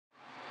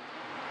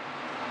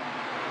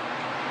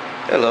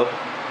Hello,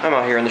 I'm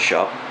out here in the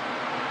shop.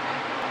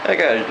 I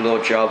got a little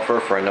job for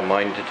a friend of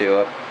mine to do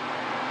up.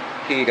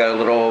 He got a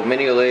little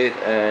mini lathe,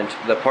 and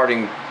the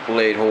parting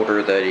blade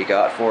holder that he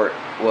got for it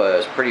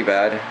was pretty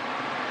bad.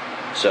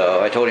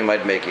 So I told him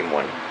I'd make him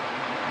one.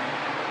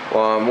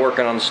 While I'm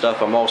working on the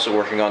stuff, I'm also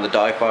working on the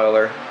die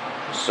filer.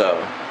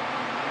 So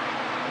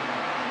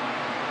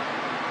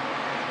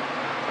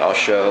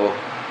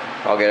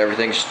I'll get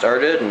everything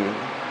started and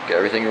get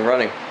everything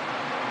running.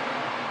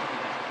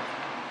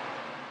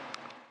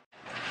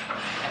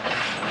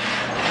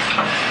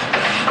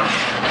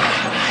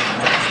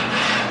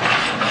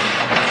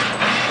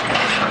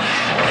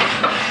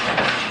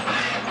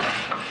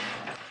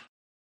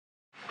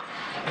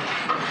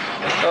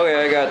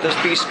 Okay, I got this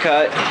piece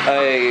cut.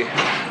 I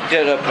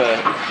did up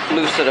a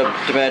loose set of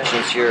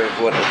dimensions here of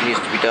what needs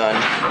to be done.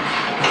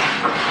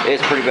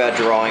 It's pretty bad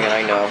drawing, and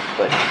I know,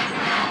 but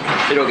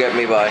it'll get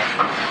me by.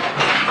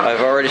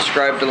 I've already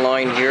scribed the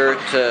line here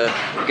to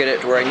get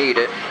it to where I need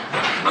it.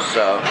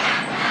 So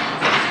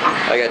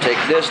I gotta take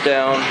this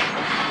down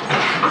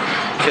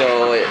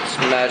till it's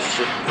matched,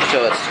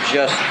 till it's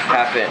just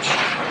 ½ inch.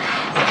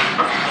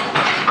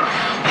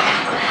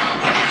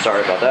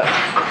 Sorry about that.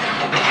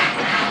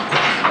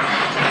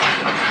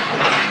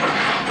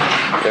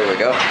 There we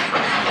go.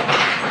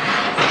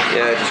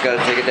 Yeah, just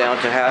gotta take it down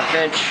to ½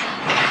 inch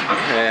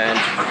and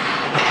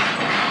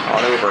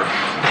on over.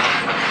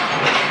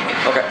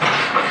 Okay,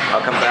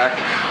 I'll come back,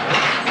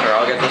 or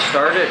I'll get this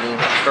started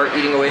and start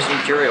eating away some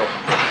material.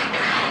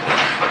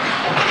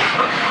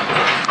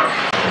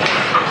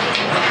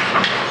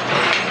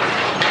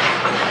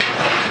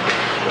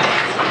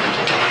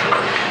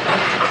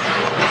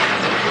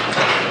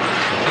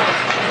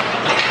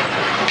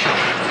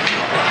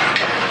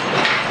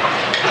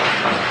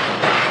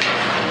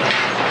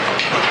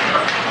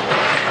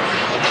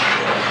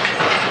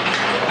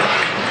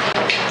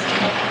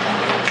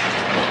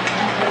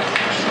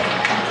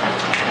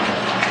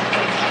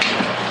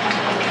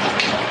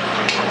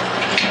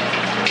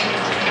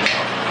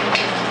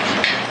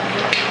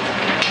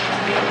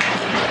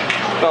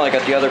 Well, I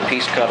got the other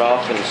piece cut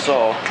off in the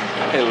saw.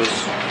 It was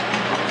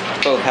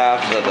both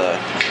halves of the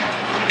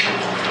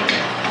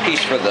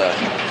piece for the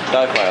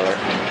die filer.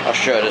 I'll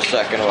show it in a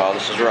second while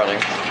this is running.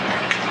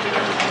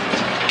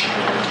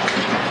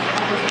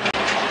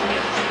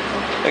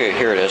 Okay,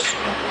 here it is.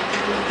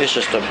 It's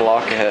just a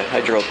block. I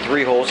drilled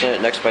 3 holes in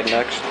it, next by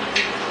next.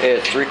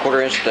 It's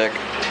 3/4 inch thick.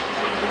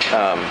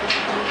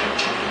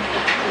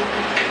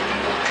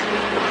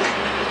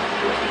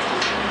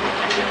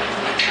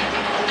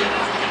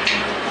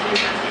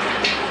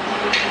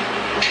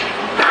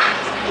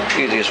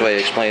 Easiest way to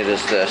explain it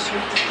is this.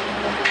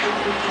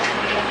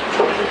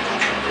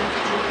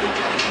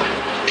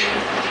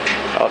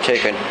 I'll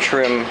take a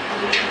trim.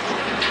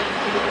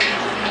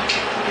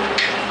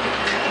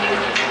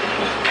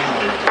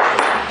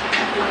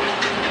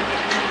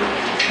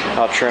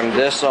 I'll trim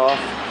this off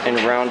and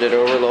round it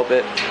over a little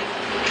bit.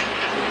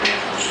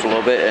 Just a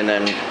little bit, and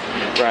then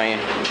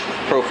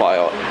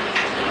profile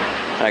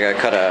it. I gotta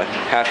cut a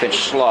 ½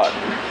 inch slot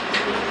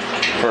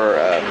for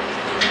a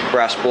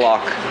brass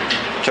block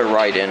to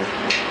ride in,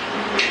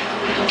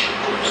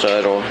 so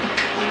it'll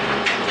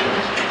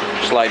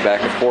slide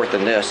back and forth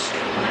in this,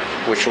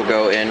 which will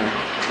go in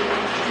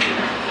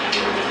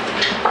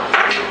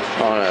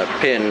on a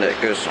pin that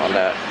goes on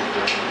that.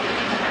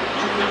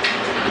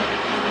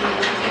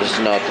 This is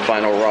not the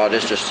final rod,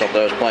 it's just something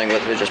I was playing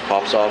with. It just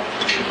pops off.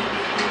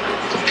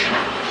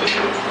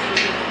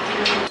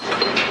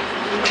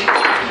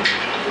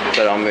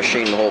 But I'll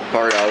machine the whole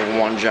part out of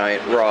one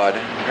giant rod,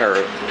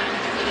 or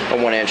a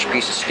 1 inch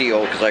piece of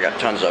steel, because I got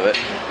tons of it.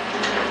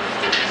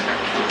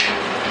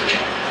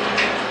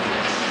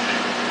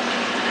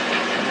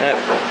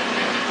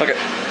 Okay.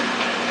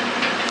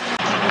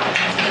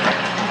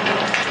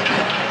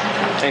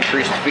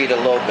 Increase the speed a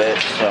little bit,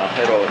 so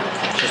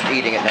it's just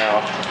eating it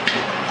now.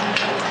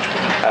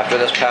 After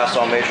this pass,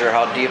 I'll measure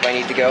how deep I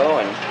need to go,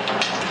 and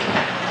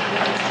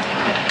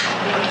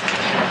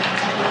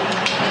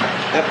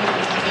yep.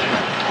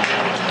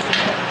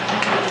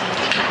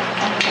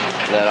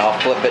 Then I'll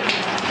flip it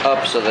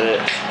up so that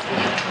it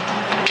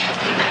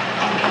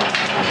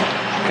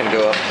can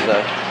go up to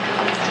the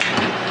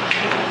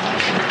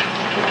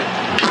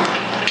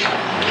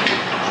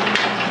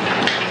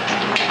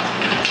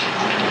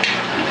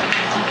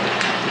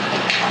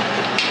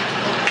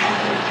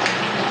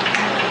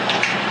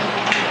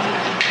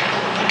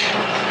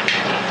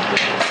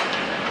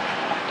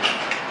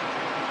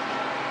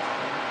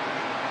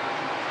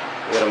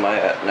what am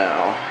I at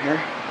now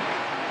here?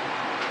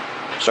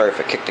 Sorry if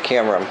I kicked the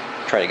camera, I'm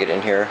trying to get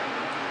in here.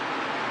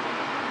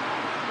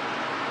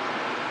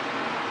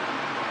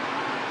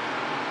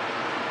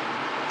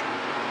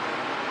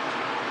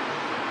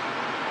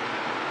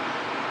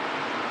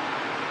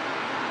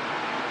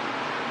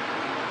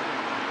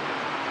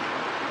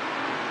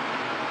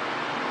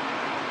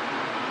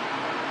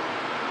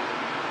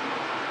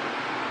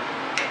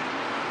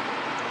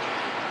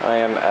 I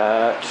am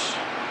at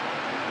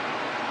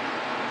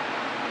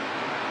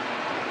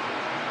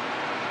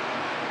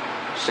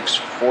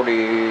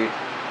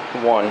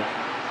 641.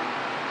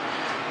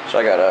 So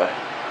I got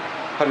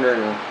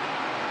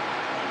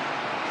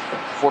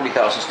 140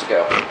 thousandths to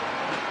go.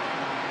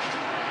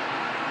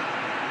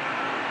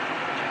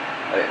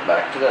 Alright,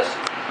 back to this.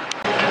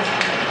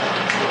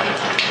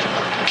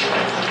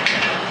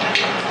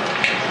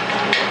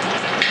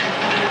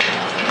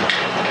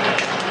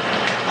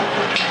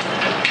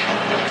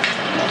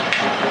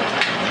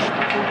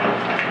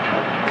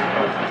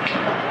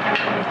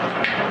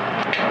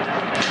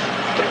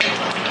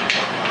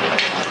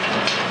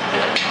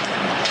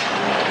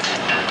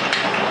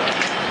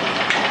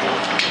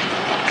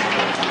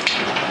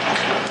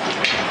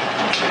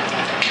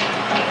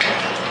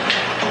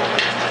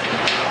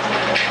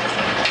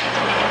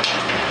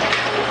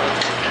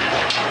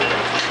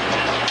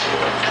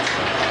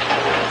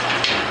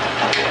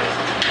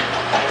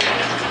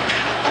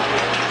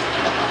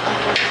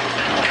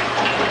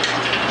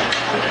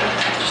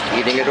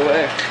 Eating it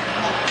away.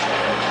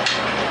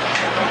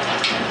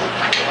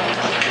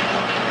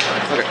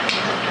 Okay.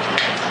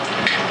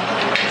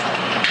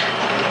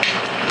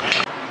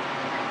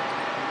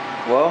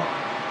 Well,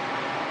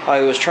 I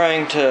was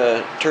trying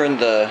to turn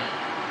the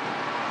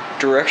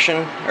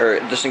direction, or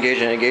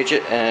disengage and engage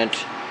it, and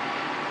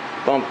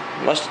well,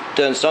 must have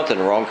done something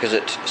wrong because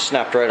it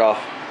snapped right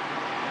off.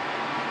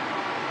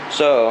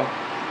 So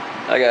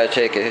I gotta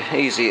take it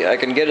easy. I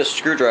can get a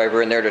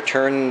screwdriver in there to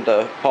turn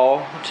the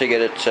pawl to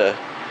get it to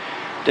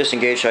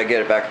disengage so I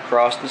get it back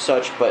across and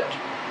such, but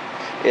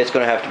it's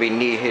going to have to be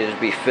needed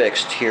to be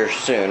fixed here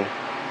soon.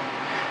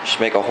 Just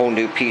make a whole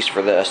new piece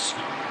for this.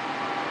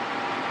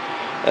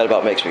 That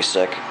about makes me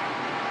sick.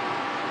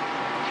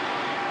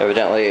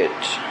 Evidently it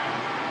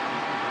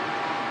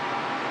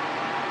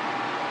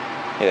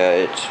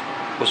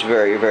was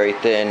very, very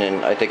thin,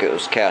 and I think it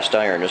was cast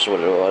iron is what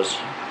it was,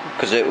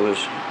 because it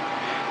was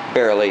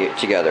barely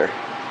together.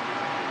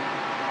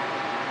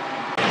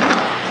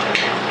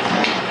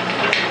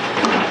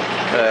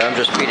 I'm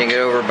just feeding it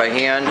over by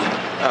hand,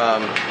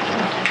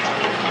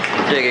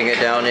 digging it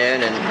down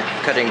in and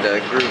cutting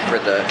the groove for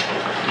the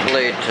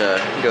blade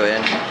to go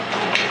in.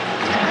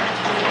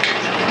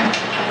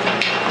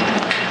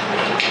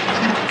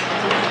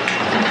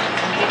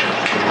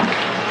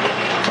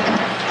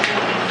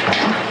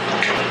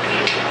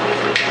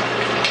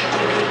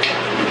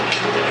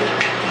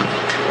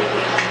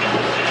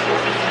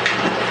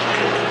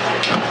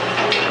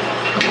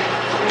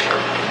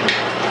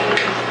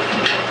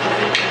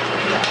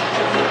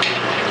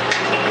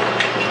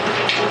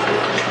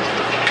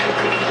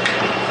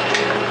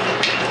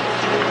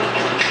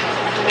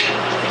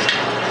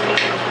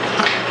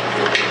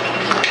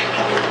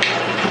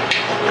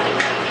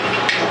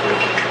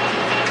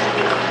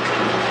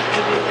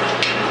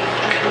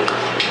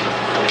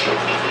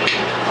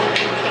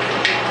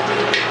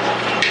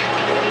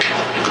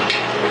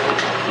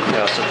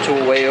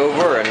 Tool way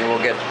over, and we'll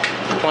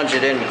plunge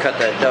it in and cut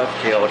that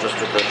dovetail just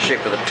with the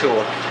shape of the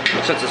tool,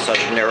 since it's such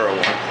a narrow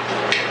one.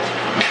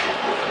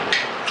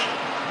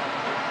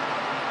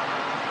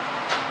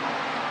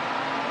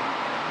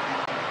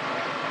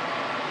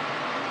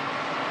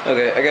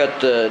 Okay, I got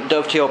the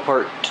dovetail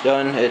part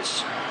done.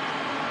 It's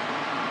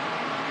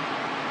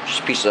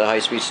just a piece of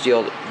high-speed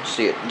steel.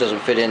 See, it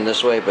doesn't fit in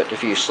this way, but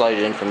if you slide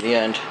it in from the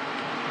end,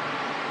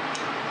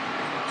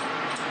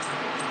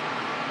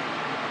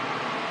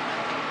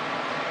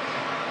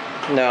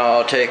 now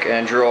I'll take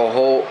and drill a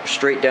hole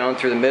straight down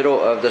through the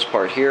middle of this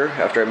part here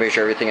after I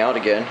measure everything out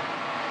again,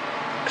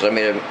 because I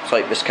made a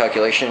slight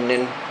miscalculation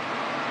in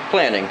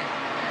planning.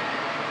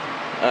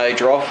 I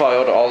draw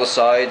filed all the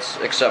sides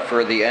except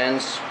for the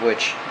ends,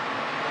 which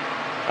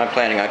I'm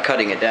planning on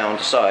cutting it down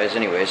to size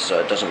anyways, so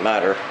it doesn't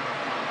matter.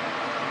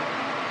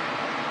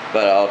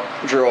 But I'll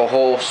drill a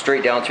hole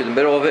straight down through the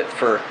middle of it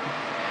for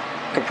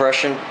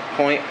compression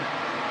point,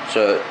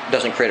 so it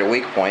doesn't create a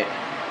weak point,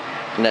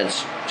 and then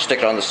stick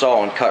it on the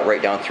saw and cut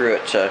right down through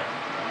it to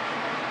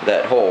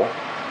that hole.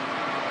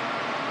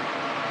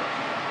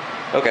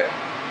 Okay,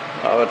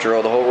 I'll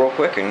drill the hole real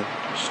quick and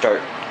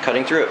start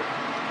cutting through it.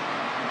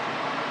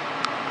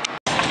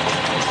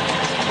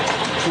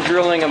 I'm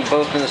drilling them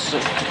both in the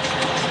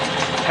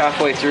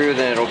halfway through,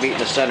 then it'll meet in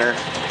the center.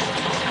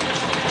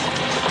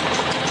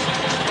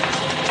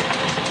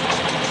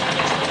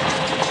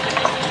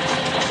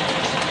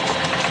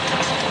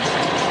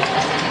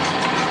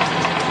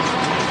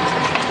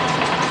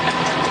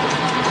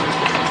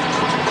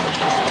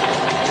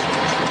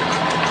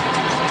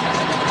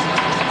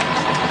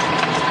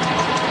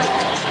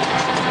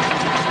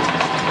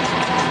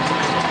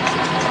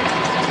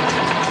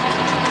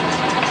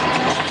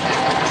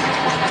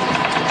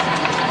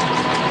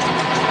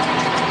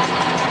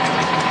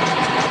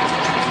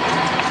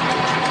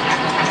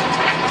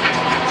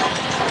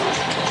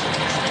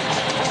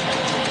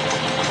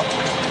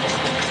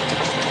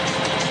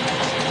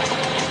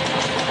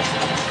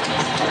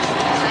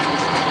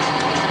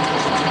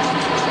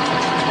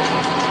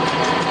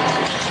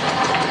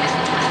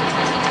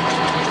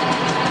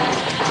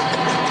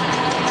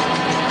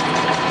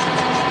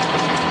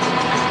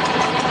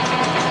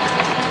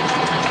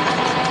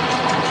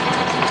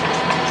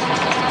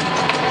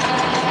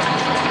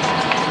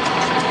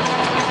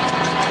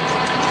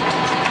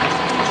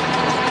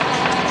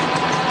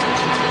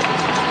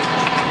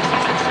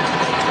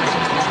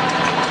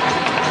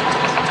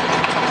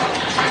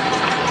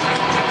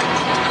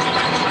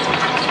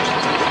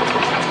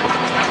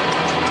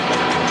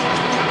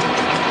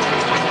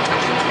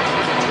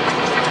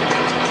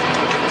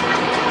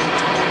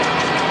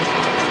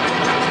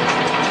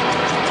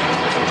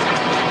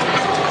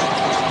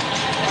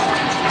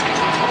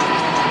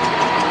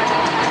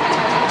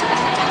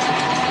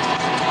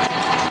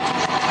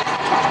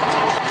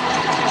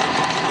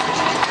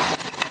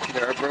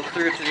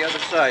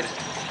 side.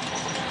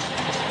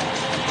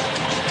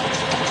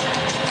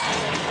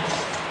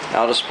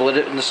 Now to split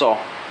it in the saw.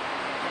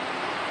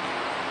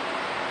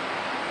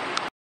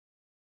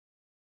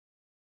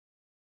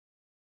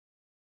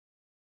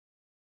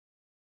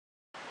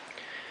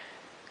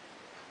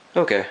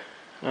 Okay,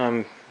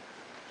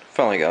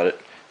 finally got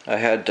it. I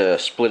had to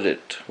split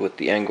it with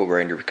the angle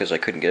grinder because I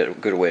couldn't get a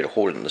good way to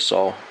hold it in the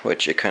saw,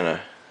 which it kind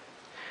of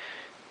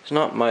is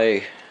not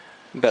my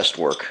best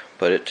work,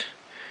 but it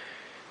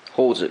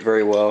holds it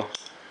very well.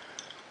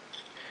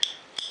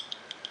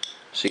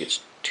 See,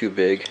 it's too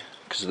big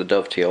because of the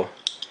dovetail,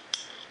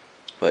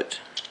 but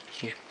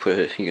you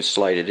can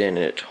slide it in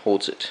and it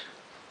holds it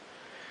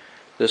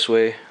this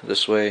way,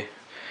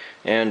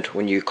 and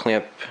when you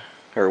clamp,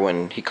 or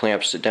when he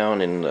clamps it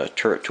down in the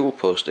turret tool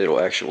post, it'll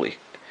actually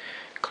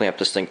clamp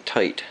this thing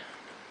tight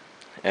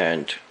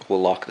and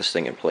will lock this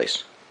thing in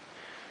place.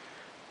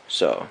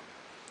 So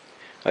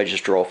I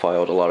just draw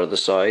filed a lot of the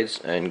sides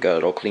and got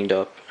it all cleaned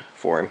up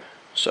for him.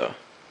 So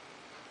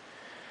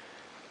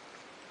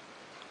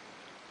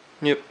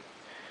yep.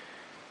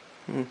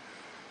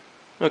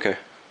 Okay.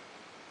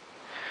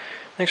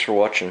 Thanks for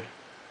watching.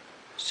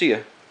 See ya.